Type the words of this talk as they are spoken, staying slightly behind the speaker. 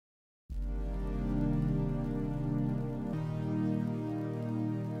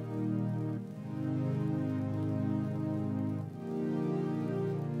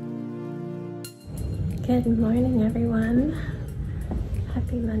Good morning, everyone.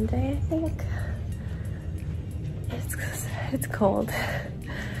 Happy Monday, I think. It's cold.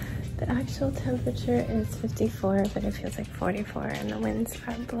 The actual temperature is 54, but it feels like 44, and the winds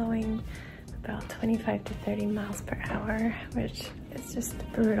are blowing about 25 to 30 miles per hour, which is just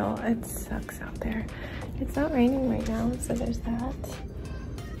brutal. It sucks out there. It's not raining right now, so there's that.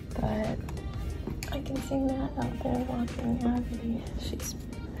 But I can see Matt out there walking avidly.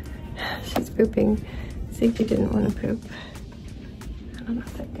 She's pooping. Ziggy didn't want to poop. I don't know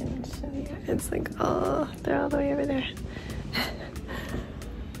if I can show you. It's like, oh, they're all the way over there.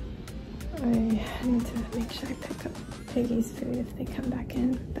 I need to make sure I pick up Piggy's food if they come back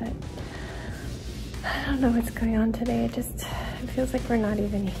in, but I don't know what's going on today. It feels like we're not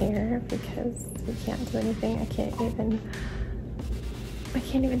even here because we can't do anything. I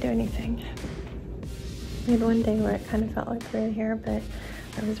can't even do anything. We had one day where it kind of felt like we were here, but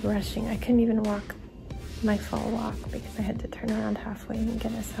I was rushing. I couldn't even walk my full walk because I had to turn around halfway and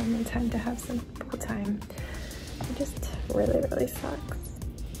get us home in time to have some pool time. It just really, really sucks.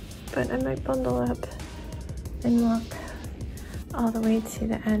 But I might bundle up and walk all the way to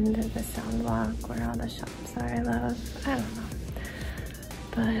the end of the sound walk where all the shops are. I don't know.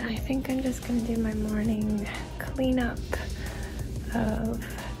 But I think I'm just gonna do my morning cleanup of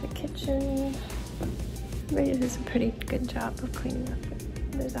the kitchen. Ray does a pretty good job of cleaning up.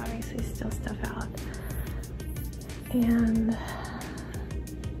 There's obviously still stuff out. And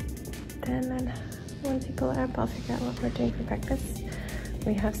then when people are up, I'll figure out what we're doing for breakfast.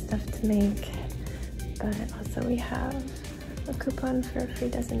 We have stuff to make, but also we have a coupon for a free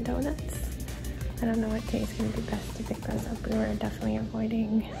dozen donuts. I don't know what day is going to be best to pick those up. We were definitely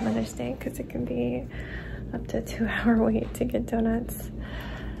avoiding Mother's Day because it can be up to a 2-hour wait to get donuts.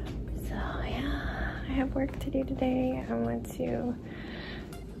 So yeah, I have work to do today. I want to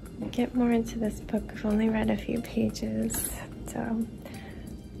get more into this book. I've only read a few pages, so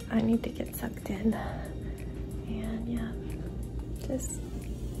I need to get sucked in. And yeah, just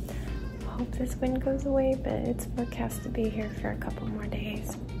hope this wind goes away, but it's forecast to be here for a couple more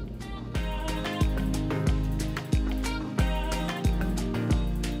days.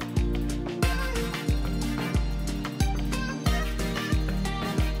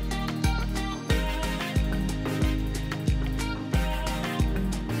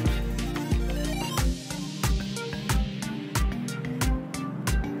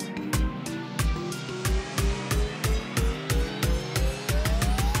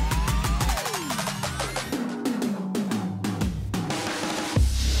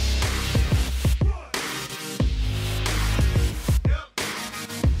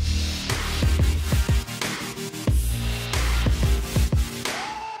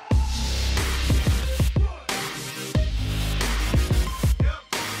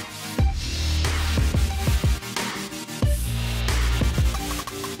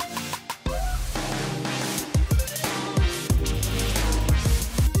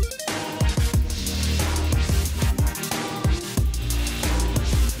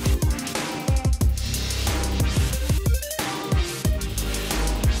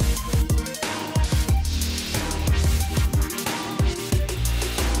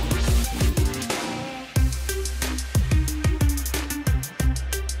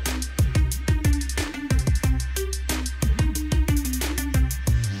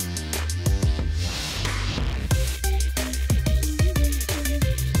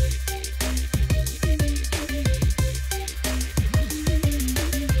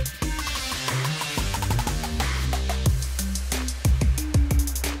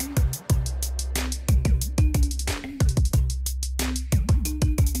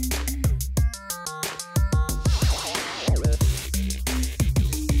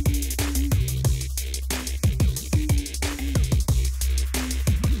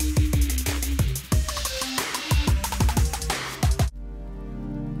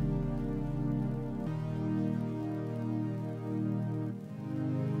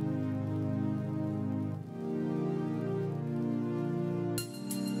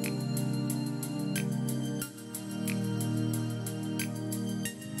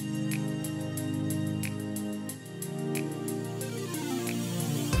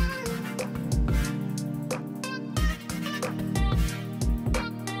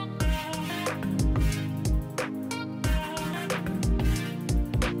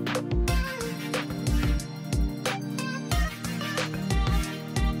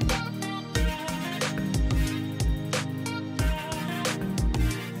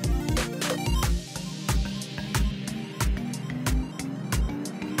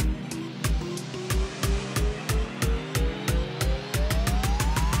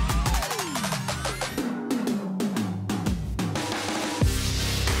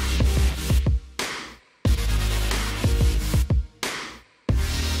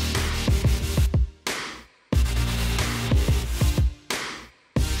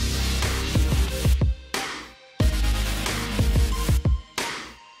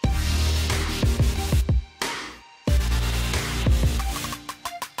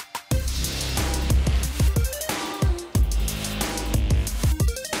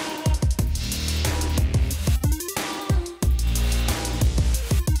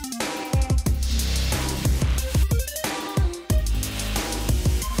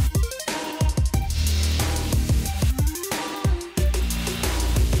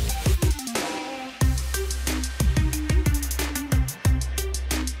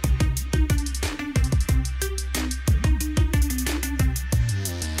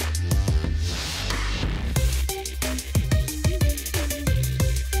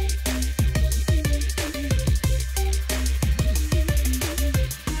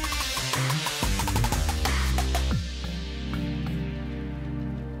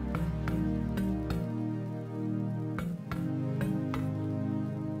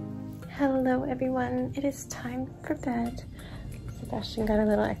 Hello everyone, it is time for bed. Sebastian got a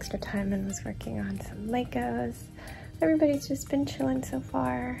little extra time and was working on some Legos. Everybody's just been chilling so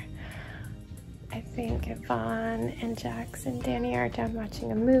far. I think Yvonne and Jax and Danny are down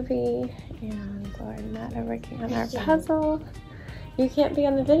watching a movie, and Laura and Matt are working on our puzzle. You can't be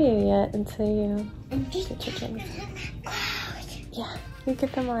on the video yet until you get your things. Yeah, you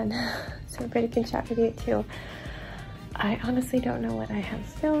get them on so everybody can chat with you too. I honestly don't know what I have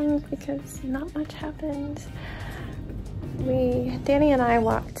filmed because not much happened. Danny and I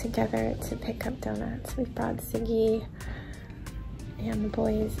walked together to pick up donuts. We brought Siggy and the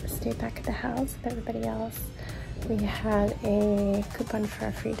boys stayed back at the house with everybody else. We had a coupon for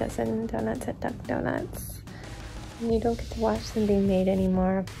a free dozen donuts at Duck Donuts. And you don't get to watch them being made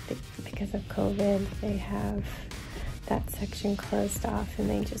anymore because of COVID. They have that section closed off and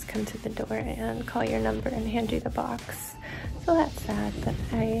they just come to the door and call your number and hand you the box. So that's sad, but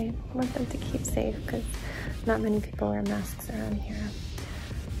I want them to keep safe because not many people wear masks around here.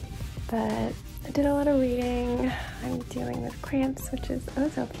 But I did a lot of reading. I'm dealing with cramps, which is oh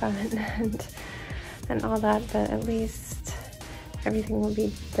so fun, and all that, but at least everything will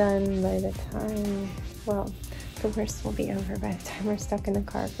be done by the time, well, the worst will be over by the time we're stuck in the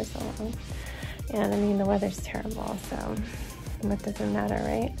car for so long. And I mean, the weather's terrible, so what doesn't matter,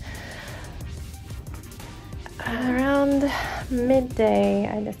 right? Around midday,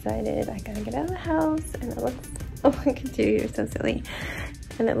 I decided I gotta get out of the house, and it looks, oh my god, dude, you're so silly.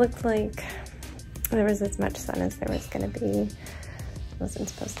 And it looked like there was as much sun as there was gonna be. It wasn't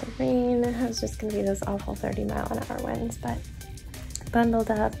supposed to rain. It was just gonna be those awful 30-mile-an-hour winds, but bundled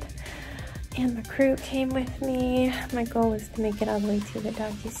up. And my crew came with me. My goal was to make it all the way to the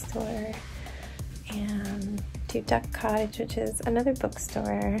doggy store and to Duck Cottage, which is another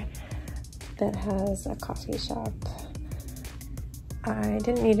bookstore that has a coffee shop. I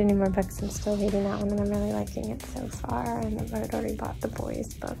didn't need any more books. I'm still reading that one and I'm really liking it so far, and I've already bought the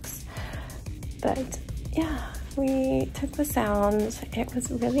boys' books. But yeah, we took the sounds. It was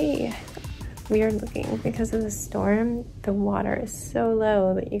really weird looking because of the storm. The water is so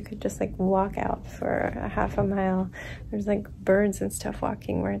low that you could just like walk out for a half a mile. There's like birds and stuff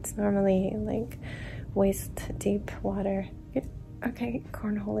walking where it's normally like waist deep water. Okay,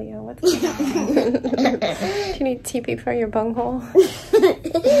 cornholio, what's going on? Do you need TP for your bunghole?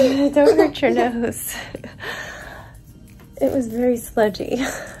 Don't hurt your nose. It was very sludgy,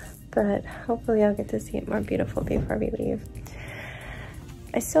 but hopefully I'll get to see it more beautiful before we leave.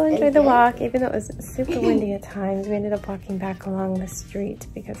 I still enjoyed the walk, even though it was super windy at times. We ended up walking back along the street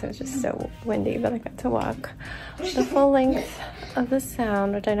because it was just so windy, but I got to walk the full length of the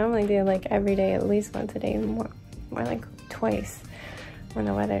sound, which I normally do like every day, at least once a day, more like twice when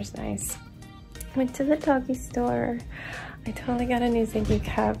the weather's nice. Went to the doggy store. I totally got a new Ziggy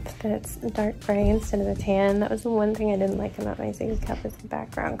cup that's dark gray instead of the tan. That was the one thing I didn't like about my Ziggy cup, is the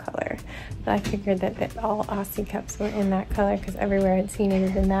background color. But I figured that all Aussie cups were in that color because everywhere I'd seen it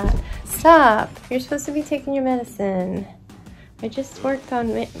was in that. Stop! You're supposed to be taking your medicine. I just worked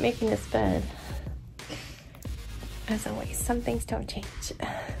on making this bed. As always, some things don't change.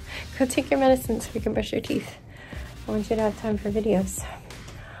 Go take your medicine so we can brush your teeth. I want you to have time for videos.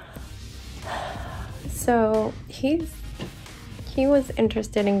 So he was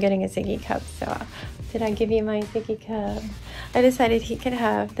interested in getting a Ziggy cup, so did I give you my Ziggy cup? I decided he could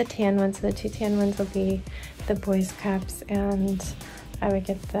have the tan one, so the two tan ones will be the boys' cups, and I would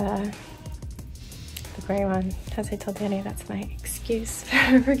get the gray one. As I told Danny, that's my excuse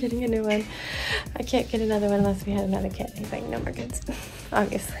for getting a new one. I can't get another one unless we had another kid. He's like, no more kids,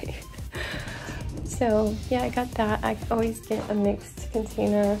 obviously. So yeah, I got that. I always get a mixed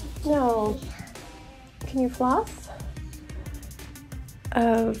container. No. Can you floss?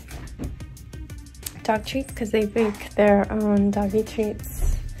 Of dog treats, because they make their own doggy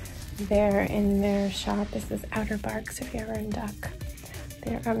treats there in their shop. This is Outer Barks if you're ever in Duck.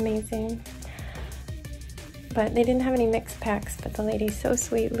 They're amazing. But they didn't have any mixed packs, but the lady so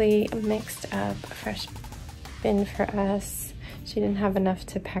sweetly mixed up a fresh bin for us. She didn't have enough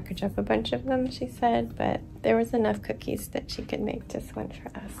to package up a bunch of them, she said, but there was enough cookies that she could make just one for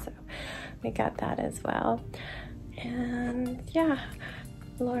us, so we got that as well. And yeah,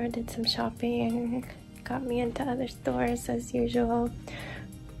 Laura did some shopping, got me into other stores as usual,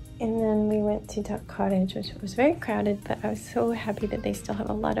 and then we went to Duck Cottage, which was very crowded, but I was so happy that they still have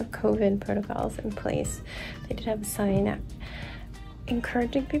a lot of COVID protocols in place. They did have a sign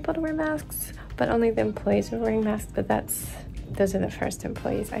encouraging people to wear masks, but only the employees were wearing masks, but those are the first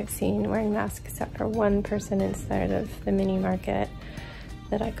employees I've seen wearing masks, except for one person inside of the mini market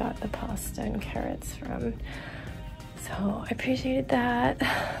that I got the pasta and carrots from. So I appreciated that.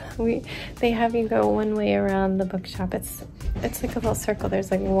 They have you go one way around the bookshop. It's like a little circle.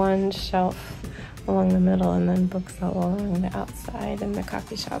 There's like one shelf along the middle and then books all along the outside and the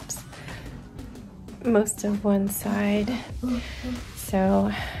coffee shops. Most of one side.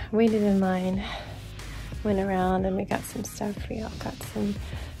 So waited in line, went around, and we got some stuff. We all got some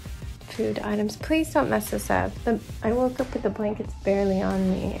food items. Please don't mess this up. I woke up with the blankets barely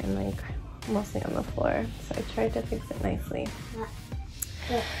on me and like mostly on the floor, so I tried to fix it nicely.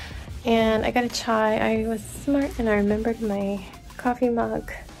 And I got a chai. I was smart and I remembered my coffee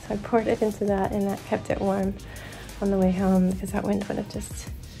mug, so I poured it into that, and that kept it warm on the way home because that wind would have just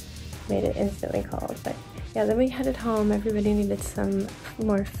made it instantly cold. But yeah, then we headed home. Everybody needed some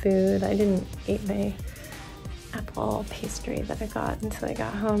more food. I didn't eat my apple pastry that I got until I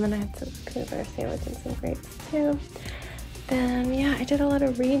got home, and I had some peanut butter sandwich and some grapes too. Then yeah, I did a lot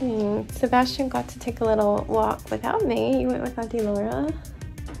of reading. Sebastian got to take a little walk without me. You went with Auntie Laura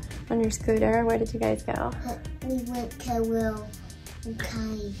on your scooter. Where did you guys go? We went to Will and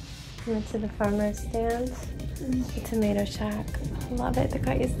Kai. We went to the farmer's stand, the tomato shack. I love it. The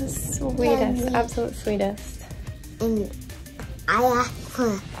guy is the sweetest, absolute sweetest. And I asked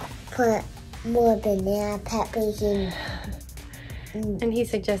for more banana peppers and he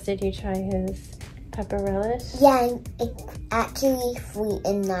suggested you try his pepper relish. Yeah, and it's actually sweet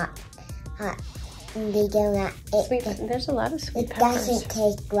and not hot. And they don't sweet, there's a lot of sweet peppers. It doesn't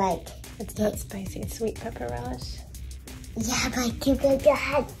taste like it's not spicy. It's sweet pepper relish. Yeah, but you could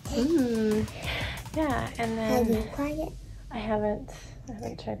have. Yeah, and then have you tried it? I haven't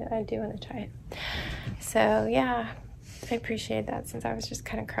tried it. I do want to try it. So yeah, I appreciate that since I was just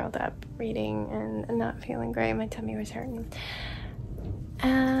kind of curled up reading and not feeling great. My tummy was hurting.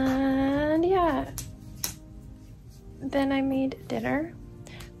 And yeah, then I made dinner.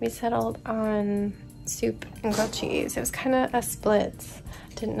 We settled on soup and grilled cheese. It was kind of a split.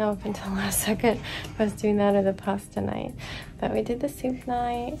 Didn't know up until last second if I was doing that or the pasta night. But we did the soup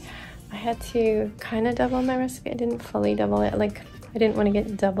night. I had to kind of double my recipe. I didn't fully double it. Like, I didn't want to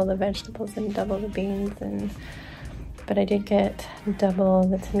get double the vegetables and double the beans, but I did get double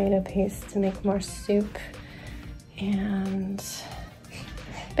the tomato paste to make more soup. And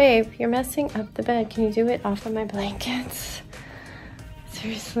babe, you're messing up the bed. Can you do it off of my blankets?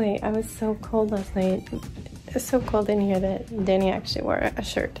 Seriously, I was so cold last night. It was so cold in here that Danny actually wore a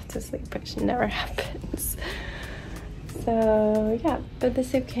shirt to sleep, which never happens. So yeah, but the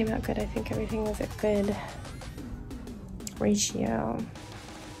soup came out good. I think everything was a good ratio.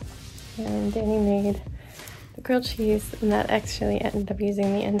 And Danny made the grilled cheese, and that actually ended up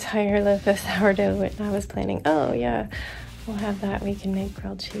using the entire loaf of sourdough, and I was planning, oh yeah, we'll have that. We can make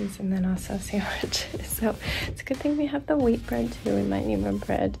grilled cheese and then also sandwiches. So it's a good thing we have the wheat bread too. We might need more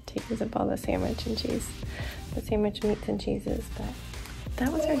bread to use up all the sandwich and cheese, the sandwich meats and cheeses. But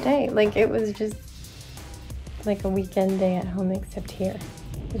that was our day. Like, it was just like a weekend day at home, except here.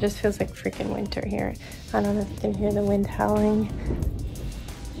 It just feels like freaking winter here. I don't know if you can hear the wind howling.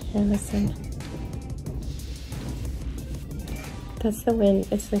 And listen. That's the wind.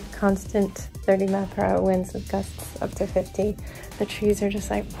 It's like constant 30 mile/hour winds with gusts up to 50. The trees are just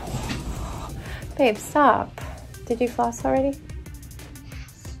like, babe, stop. Did you floss already?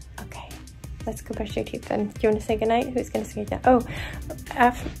 Okay, let's go brush your teeth then. Do you want to say goodnight? Who's going to say goodnight? Oh,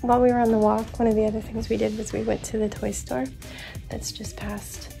 while we were on the walk, one of the other things we did was we went to the toy store that's just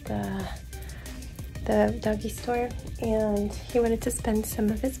past the doggy store, and he wanted to spend some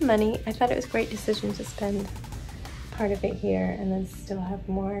of his money. I thought it was a great decision to spend part of it here and then still have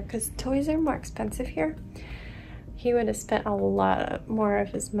more, because toys are more expensive here. He would have spent a lot more of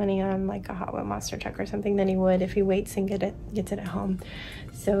his money on like a Hot Wheel monster truck or something than he would if he waits and gets it at home.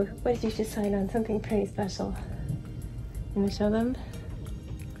 So what did you decide on? Something pretty special. I'm gonna show them.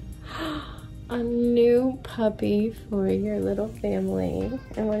 A new puppy for your little family.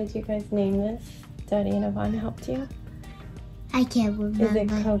 And what did you guys name this? Daddy and Yvonne helped you? I can't remember. Is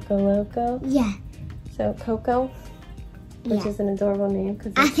it Coco Loco? Yeah. So Coco, which is an adorable name.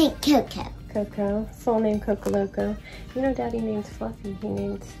 I think Coco. Coco, full name Coco Loco. You know, Daddy named Fluffy. He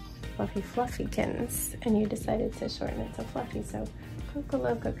named Fluffy Fluffykins, and you decided to shorten it to Fluffy. So Coco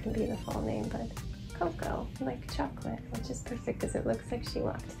Loco can be the full name, but Coco, like chocolate, which is perfect because it looks like she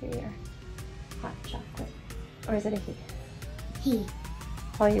walked through your hot chocolate. Or is it a he? He.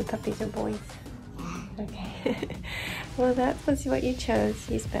 All your puppies are boys. Okay. Well, that was what you chose.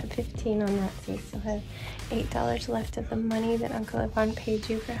 You spent $15 on that, so you still have $8 left of the money that Uncle Yvonne paid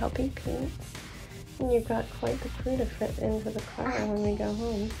you for helping paint. And you've got quite the crew to fit into the car when we go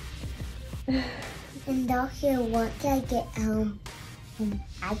home. And also, once I get home,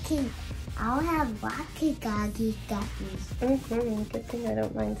 I can I'll have lots of doggy stuffies. Good thing I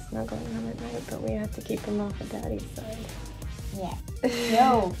don't mind snuggling them at night, but we have to keep them off of Daddy's side. Yeah.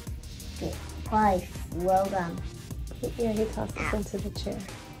 No. Probably throw them. Yeah, he tosses them to the chair.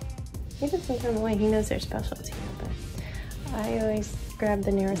 He doesn't throw them away. He knows they're special to you, but I always grab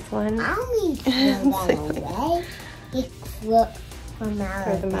the nearest one. I don't mean throw them away. Just throw them out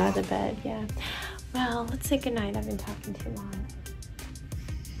Throw of them bed. out of bed, yeah. Well, let's say goodnight. I've been talking too long.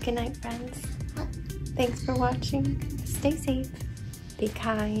 Good night, friends. Thanks for watching. Stay safe, be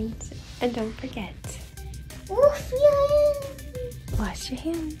kind, and don't forget, Wash your hands. wash your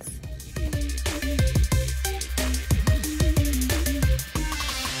hands.